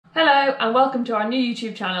Hello and welcome to our new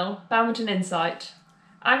YouTube channel, Badminton Insight.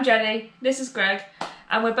 I'm Jenny, this is Greg,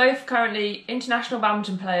 and we're both currently international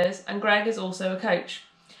badminton players, and Greg is also a coach.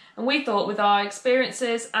 And we thought with our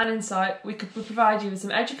experiences and insight we could provide you with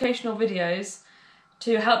some educational videos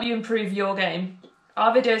to help you improve your game.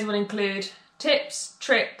 Our videos will include tips,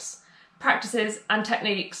 tricks, practices and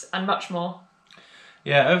techniques and much more.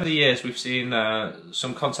 Yeah, over the years we've seen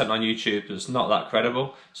some content on YouTube that's not that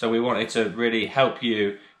credible, so we wanted to really help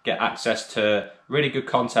you get access to really good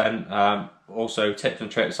content, also tips and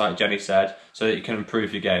tricks like Jenny said, so that you can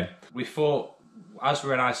improve your game. We thought as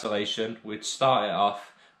we're in isolation we'd start it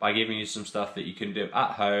off by giving you some stuff that you can do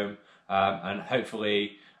at home, and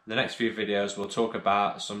hopefully the next few videos we'll talk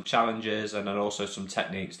about some challenges and then also some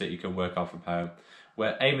techniques that you can work on from home.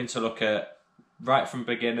 We're aiming to look at right from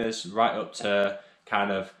beginners right up to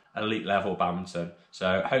kind of elite level badminton,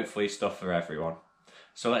 so hopefully stuff for everyone.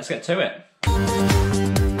 So let's get to it.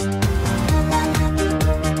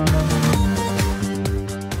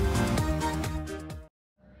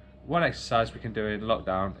 One exercise we can do in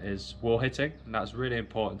lockdown is wall hitting, and that's really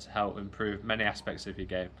important to help improve many aspects of your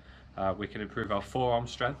game. We can improve our forearm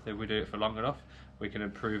strength if we do it for long enough, we can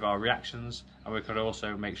improve our reactions, and we can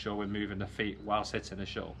also make sure we're moving the feet whilst hitting the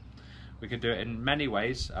shuttle. We can do it in many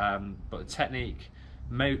ways, but the technique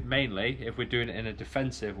mainly, if we're doing it in a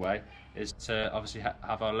defensive way, is to obviously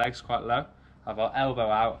have our legs quite low, have our elbow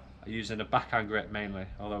out, using a backhand grip mainly,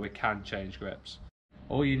 although we can change grips.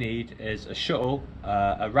 All you need is a shuttle,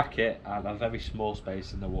 a racket and a very small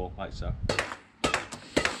space in the wall, like so.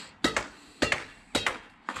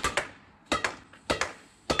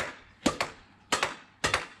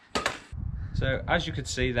 So as you could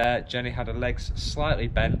see there, Jenny had her legs slightly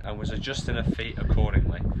bent and was adjusting her feet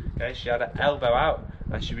accordingly. Okay, she had her elbow out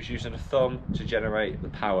and she was using her thumb to generate the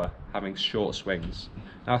power, having short swings.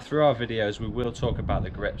 Now through our videos we will talk about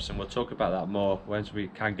the grips, and we'll talk about that more once we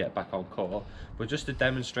can get back on court. But just to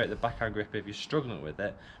demonstrate the backhand grip, if you're struggling with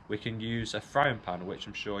it, we can use a frying pan, which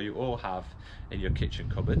I'm sure you all have in your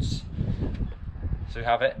kitchen cupboards. So you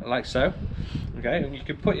have it like so, okay, and you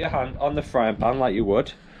can put your hand on the frying pan like you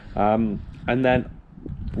would, and then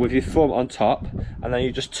with your thumb on top, and then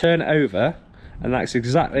you just turn it over, and that's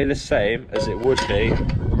exactly the same as it would be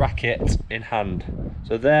racket in hand.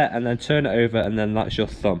 So there, and then turn it over, and then that's your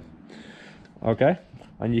thumb. Okay,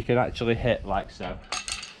 and you can actually hit like so.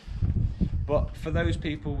 But for those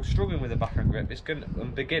people struggling with a backhand grip,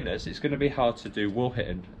 and beginners, it's going to be hard to do wall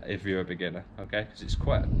hitting if you're a beginner. Okay, because it's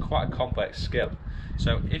quite a complex skill.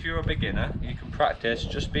 So if you're a beginner, you can practice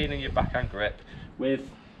just being in your backhand grip with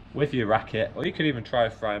your racket, or you could even try a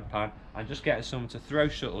frying pan and just getting someone to throw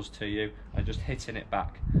shuttles to you and just hitting it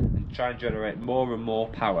back and try and generate more and more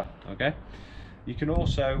power. Okay, you can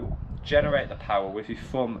also generate the power with your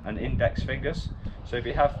thumb and index fingers. So if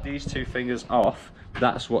you have these two fingers off,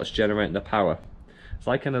 that's what's generating the power. It's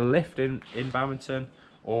like in a lift in badminton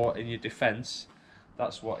or in your defense,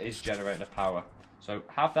 that's what is generating the power. So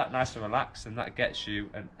have that nice and relaxed, and that gets you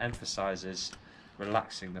and emphasizes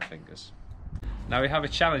relaxing the fingers. Now we have a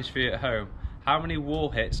challenge for you at home. How many wall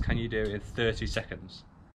hits can you do in 30 seconds?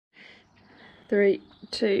 3,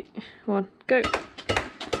 2, 1, go!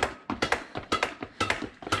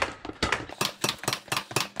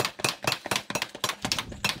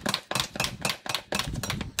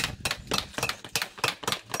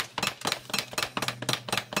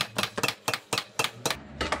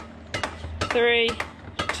 Three,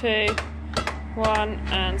 2, 1,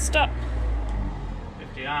 and stop.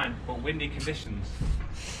 59, but windy conditions.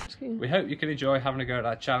 We hope you can enjoy having a go at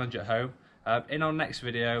that challenge at home. In our next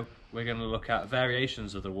video, we're going to look at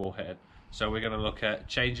variations of the wall hitting. So we're going to look at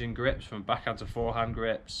changing grips from backhand to forehand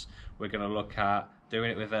grips. We're going to look at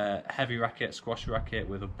doing it with a heavy racket, squash racket,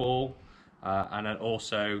 with a ball, and then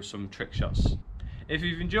also some trick shots. If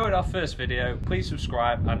you've enjoyed our first video, please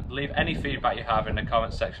subscribe and leave any feedback you have in the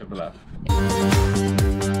comment section below.